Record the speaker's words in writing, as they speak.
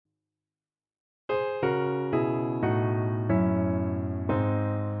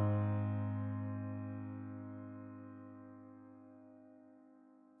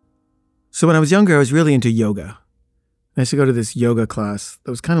So when I was younger, I was really into yoga. I used to go to this yoga class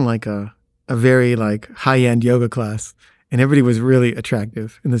that was kind of like a very like high-end yoga class. And everybody was really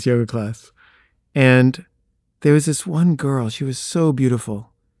attractive in this yoga class. And there was this one girl. She was so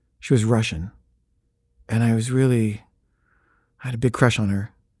beautiful. She was Russian. And I had a big crush on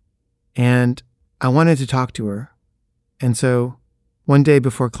her. And I wanted to talk to her. And so one day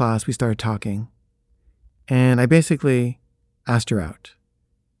before class, we started talking. And I basically asked her out.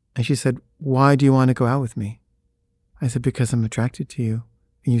 And she said, "Why do you want to go out with me?" I said, "Because I'm attracted to you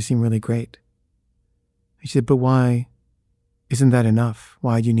and you seem really great." And she said, "But why isn't that enough?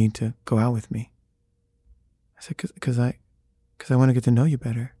 Why do you need to go out with me?" I said, because I want to get to know you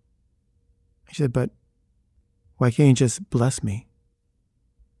better." And she said, "But why can't you just bless me?"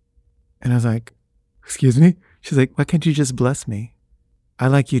 And I was like, "Excuse me?" She's like, "Why can't you just bless me? I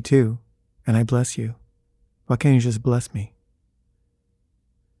like you too, and I bless you. Why can't you just bless me?"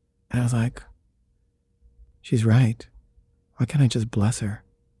 And I was like, she's right. Why can't I just bless her?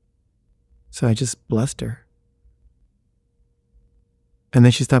 So I just blessed her. And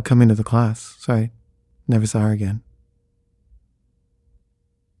then she stopped coming to the class, so I never saw her again.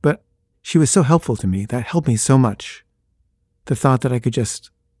 But she was so helpful to me. That helped me so much. The thought that I could just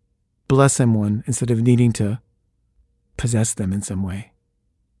bless someone instead of needing to possess them in some way.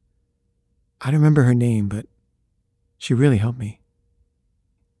 I don't remember her name, but she really helped me.